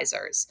of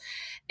advisors.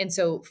 And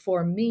so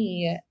for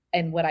me,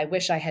 and what I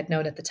wish I had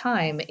known at the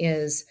time,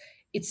 is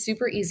it's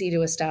super easy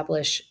to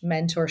establish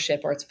mentorship,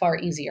 or it's far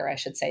easier, I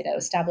should say, to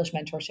establish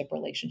mentorship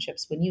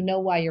relationships when you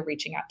know why you're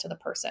reaching out to the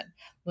person,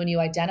 when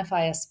you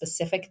identify a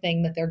specific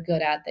thing that they're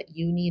good at that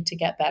you need to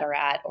get better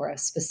at, or a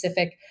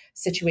specific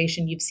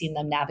situation you've seen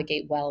them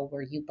navigate well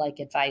where you'd like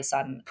advice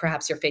on,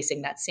 perhaps you're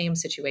facing that same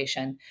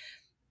situation.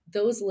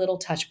 Those little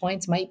touch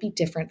points might be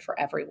different for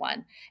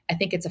everyone. I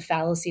think it's a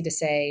fallacy to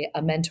say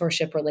a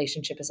mentorship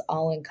relationship is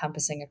all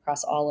encompassing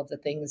across all of the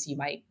things you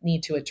might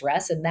need to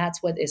address. And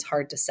that's what is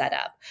hard to set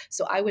up.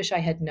 So I wish I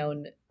had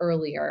known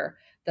earlier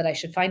that I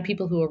should find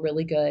people who are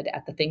really good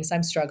at the things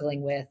I'm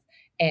struggling with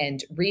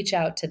and reach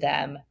out to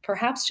them,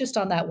 perhaps just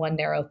on that one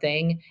narrow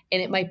thing,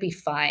 and it might be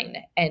fine.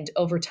 And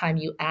over time,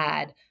 you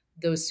add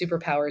those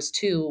superpowers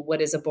to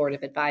what is a board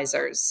of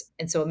advisors.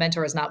 And so a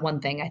mentor is not one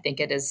thing. I think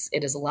it is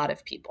a lot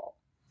of people.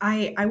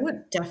 I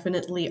would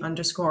definitely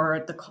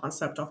underscore the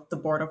concept of the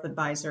board of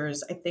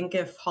advisors. I think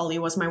if Holly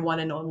was my one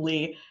and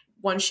only,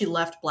 once she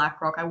left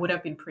BlackRock, I would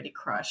have been pretty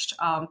crushed.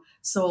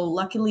 So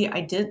luckily,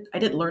 I did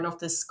learn of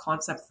this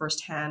concept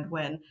firsthand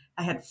when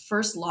I had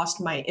first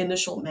lost my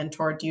initial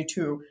mentor due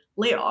to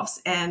layoffs,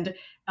 and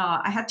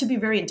I had to be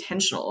very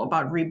intentional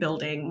about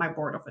rebuilding my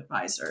board of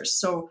advisors.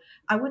 So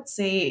I would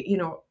say,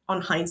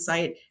 on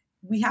hindsight,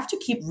 we have to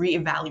keep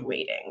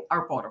reevaluating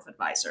our board of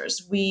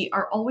advisors. We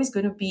are always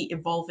going to be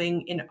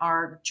evolving in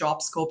our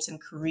job scopes and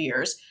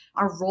careers.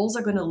 Our roles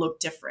are going to look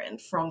different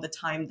from the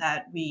time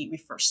that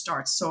we first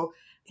start. So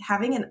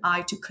having an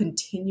eye to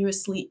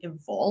continuously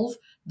evolve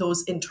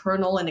those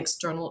internal and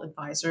external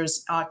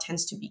advisors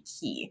tends to be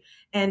key.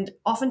 And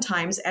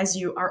oftentimes, as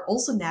you are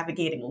also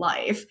navigating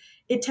life,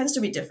 it tends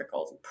to be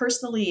difficult.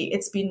 Personally,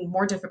 it's been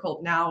more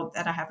difficult now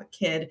that I have a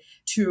kid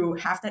to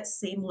have that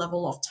same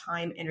level of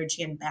time,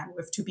 energy, and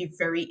bandwidth to be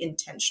very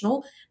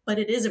intentional. But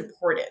it is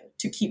important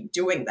to keep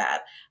doing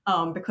that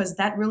because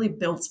that really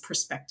builds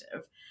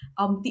perspective.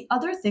 The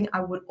other thing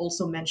I would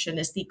also mention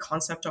is the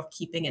concept of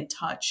keeping in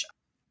touch.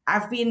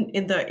 I've been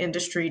in the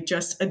industry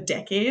just a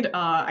decade.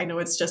 I know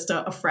it's just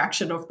a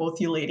fraction of both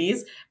you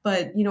ladies,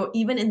 but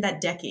even in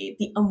that decade,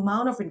 the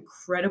amount of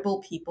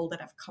incredible people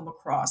that I've come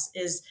across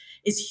is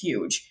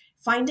huge.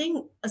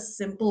 Finding a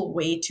simple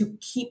way to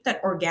keep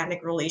that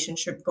organic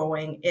relationship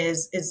going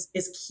is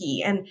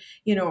key. And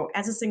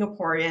as a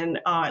Singaporean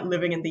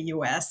living in the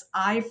U.S.,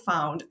 I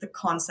found the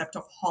concept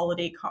of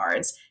holiday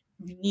cards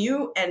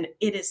new, and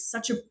it is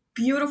such a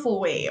beautiful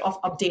way of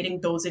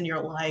updating those in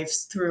your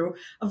lives through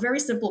a very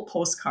simple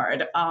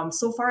postcard.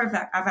 So far,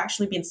 I've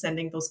actually been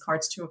sending those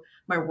cards to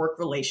my work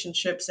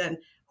relationships, and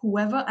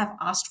whoever I've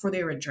asked for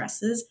their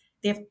addresses,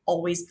 they've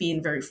always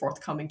been very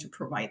forthcoming to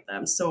provide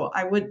them. So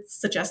I would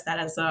suggest that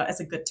as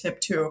a good tip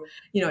too.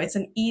 It's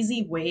an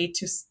easy way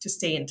to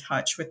stay in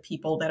touch with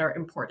people that are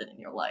important in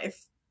your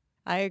life.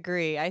 I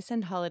agree. I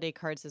send holiday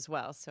cards as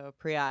well. So,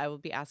 Priya, I will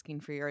be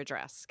asking for your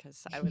address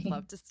because I would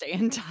love to stay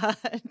in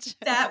touch.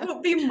 That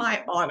would be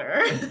my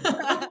honor.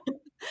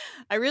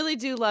 I really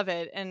do love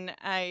it. And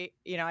I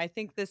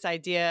think this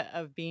idea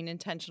of being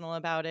intentional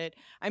about it,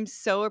 I'm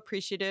so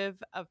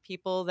appreciative of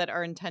people that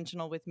are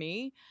intentional with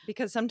me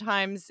because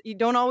sometimes you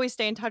don't always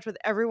stay in touch with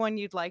everyone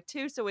you'd like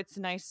to. So it's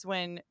nice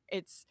when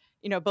it's,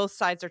 both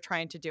sides are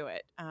trying to do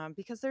it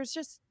because there's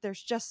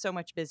just so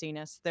much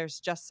busyness. There's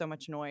just so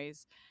much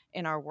noise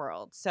in our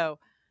world. So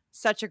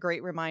such a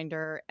great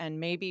reminder.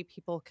 And maybe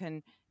people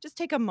can just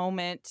take a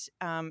moment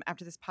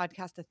after this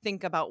podcast to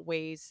think about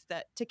ways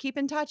that to keep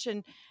in touch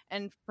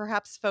and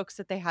perhaps folks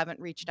that they haven't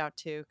reached out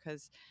to,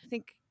 because I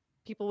think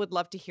people would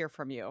love to hear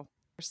from you.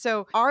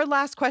 So our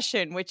last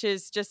question, which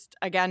is just,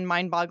 again,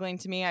 mind-boggling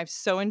to me. I've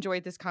so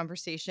enjoyed this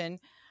conversation.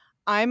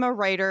 I'm a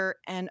writer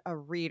and a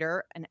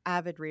reader, an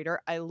avid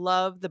reader. I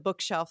love the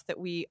bookshelf that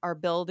we are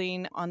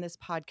building on this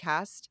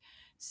podcast.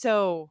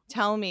 So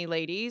tell me,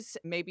 ladies,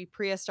 maybe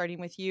Priya,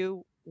 starting with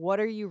you, what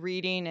are you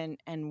reading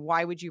and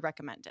why would you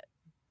recommend it?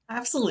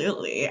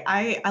 Absolutely.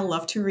 I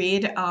love to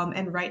read.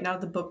 And right now,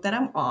 the book that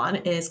I'm on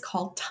is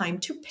called Time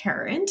to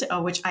Parent,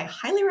 which I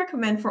highly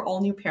recommend for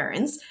all new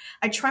parents.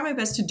 I try my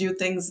best to do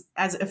things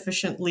as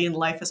efficiently in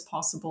life as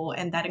possible,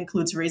 and that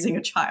includes raising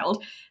a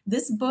child.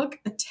 This book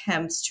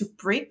attempts to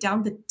break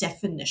down the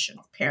definition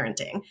of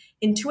parenting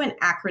into an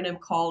acronym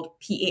called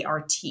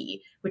PART,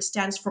 which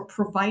stands for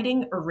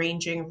Providing,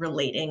 Arranging,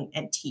 Relating,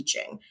 and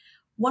Teaching.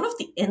 One of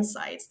the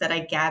insights that I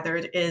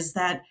gathered is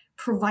that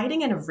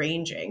providing and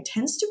arranging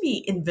tends to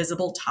be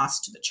invisible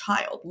tasks to the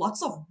child.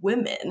 Lots of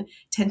women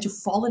tend to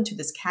fall into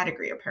this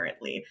category,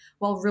 apparently,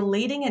 while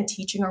relating and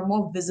teaching are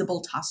more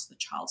visible tasks to the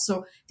child.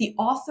 So the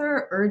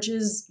author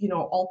urges,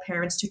 all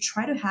parents to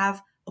try to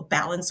have a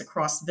balance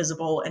across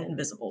visible and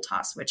invisible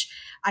tasks, which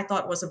I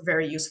thought was a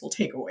very useful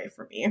takeaway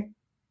for me.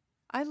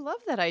 I love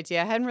that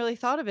idea. I hadn't really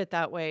thought of it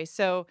that way.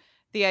 So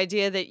the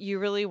idea that you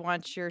really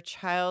want your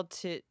child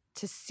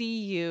to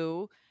see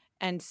you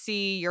and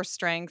see your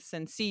strengths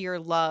and see your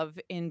love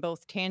in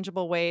both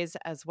tangible ways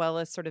as well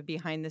as sort of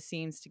behind the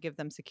scenes to give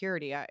them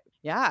security.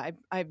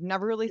 I've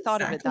never really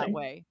thought of it that Exactly.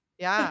 way.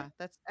 Yeah,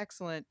 that's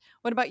excellent.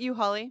 What about you,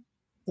 Holly?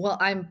 Well,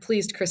 I'm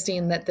pleased,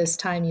 Christine, that this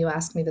time you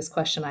asked me this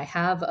question. I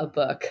have a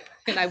book,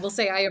 and I will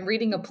say I am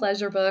reading a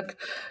pleasure book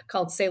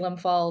called Salem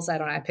Falls. I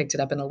don't know. I picked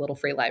it up in a little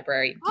free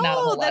library. Not a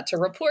whole lot to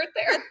report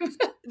there.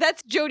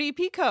 That's Jodi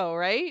Picoult,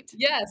 right?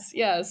 Yes.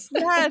 Yes,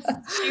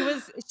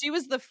 she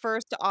was the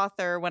first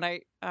author when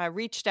I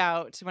reached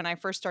out when I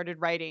first started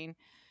writing,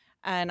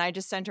 and I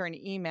just sent her an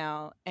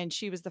email, and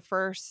she was the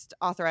first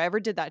author I ever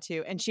did that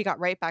to, and she got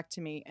right back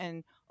to me.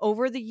 And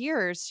over the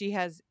years, she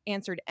has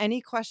answered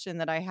any question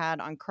that I had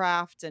on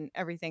craft and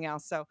everything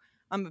else. So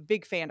I'm a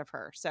big fan of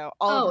her. So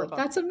all of her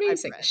books That's I've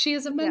amazing. read. She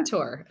is a Yeah.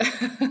 mentor.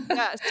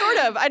 Yeah, sort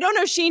of. I don't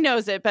know if she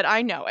knows it, but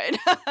I know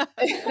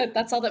it.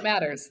 That's all that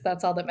matters.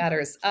 That's all that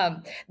matters.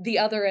 The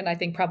other, and I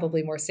think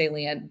probably more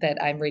salient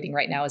that I'm reading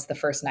right now is The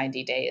First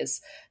 90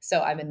 Days.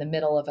 So I'm in the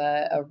middle of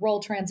a role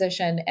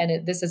transition,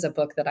 and this is a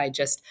book that I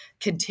just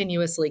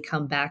continuously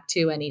come back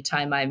to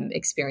anytime I'm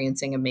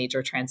experiencing a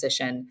major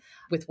transition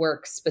with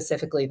work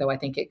specifically, though I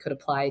think it could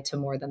apply to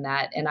more than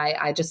that. And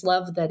I just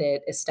love that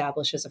it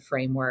establishes a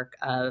framework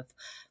of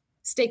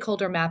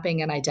stakeholder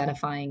mapping and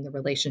identifying the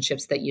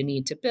relationships that you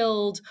need to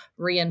build,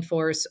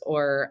 reinforce,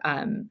 or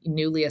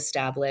newly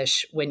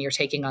establish when you're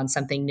taking on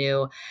something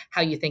new,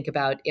 how you think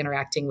about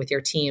interacting with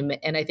your team.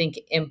 And I think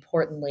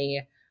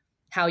importantly,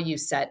 how you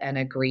set and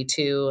agree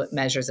to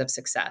measures of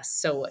success.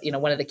 So,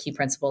 one of the key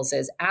principles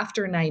is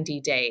after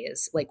 90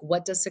 days, like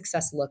what does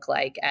success look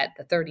like at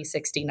the 30,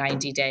 60,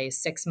 90 day,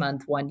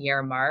 6-month, 1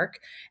 year mark?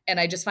 And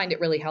I just find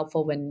it really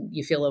helpful when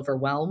you feel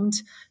overwhelmed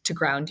to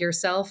ground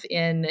yourself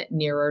in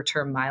nearer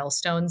term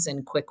milestones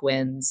and quick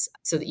wins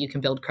so that you can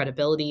build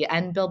credibility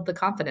and build the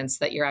confidence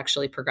that you're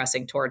actually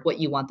progressing toward what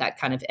you want that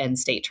kind of end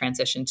state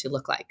transition to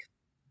look like.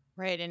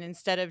 Right. And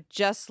instead of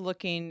just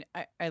looking,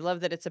 I love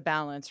that it's a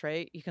balance,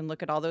 right? You can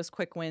look at all those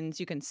quick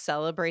wins. You can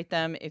celebrate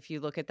them if you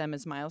look at them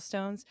as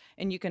milestones.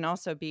 And you can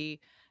also be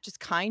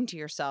just kind to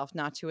yourself,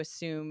 not to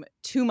assume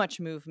too much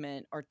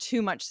movement or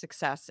too much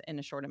success in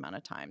a short amount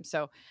of time.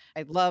 So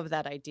I love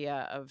that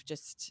idea of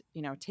just,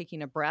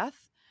 taking a breath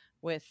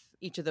with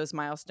each of those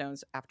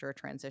milestones after a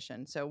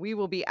transition. So we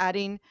will be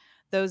adding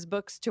those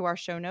books to our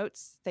show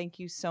notes. Thank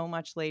you so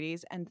much,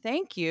 ladies. And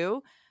thank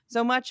you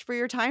so much for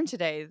your time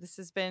today. This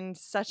has been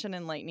such an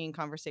enlightening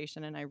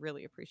conversation, and I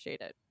really appreciate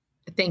it.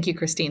 Thank you,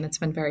 Christine. It's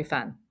been very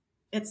fun.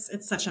 It's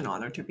such an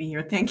honor to be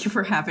here. Thank you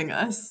for having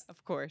us.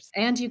 Of course.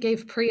 And you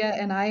gave Priya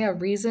and I a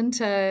reason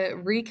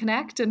to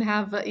reconnect and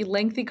have a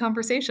lengthy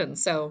conversation.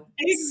 So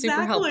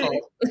exactly. Super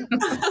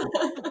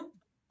helpful.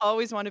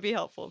 Always want to be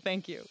helpful.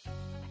 Thank you.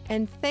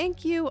 And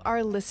thank you,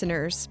 our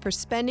listeners, for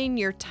spending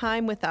your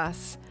time with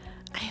us.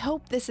 I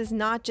hope this is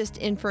not just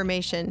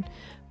information,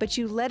 but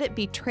you let it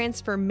be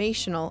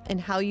transformational in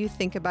how you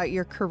think about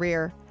your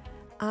career.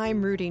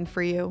 I'm rooting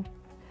for you.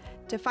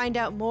 To find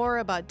out more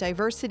about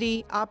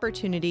diversity,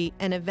 opportunity,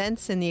 and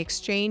events in the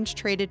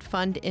exchange-traded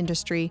fund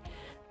industry,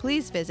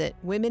 please visit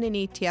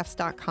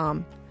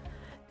womeninetfs.com.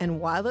 And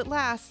while it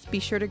lasts, be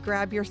sure to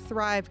grab your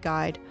Thrive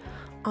Guide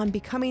on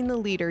becoming the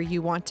leader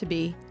you want to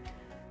be.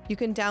 You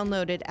can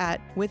download it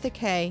at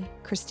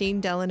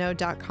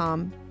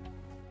christinedelano.com.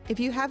 If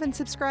you haven't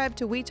subscribed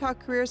to We Talk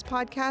Careers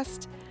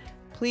podcast,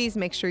 please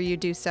make sure you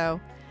do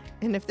so.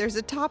 And if there's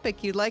a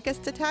topic you'd like us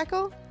to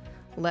tackle,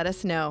 let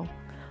us know.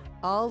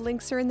 All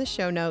links are in the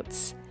show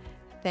notes.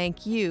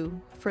 Thank you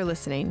for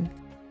listening.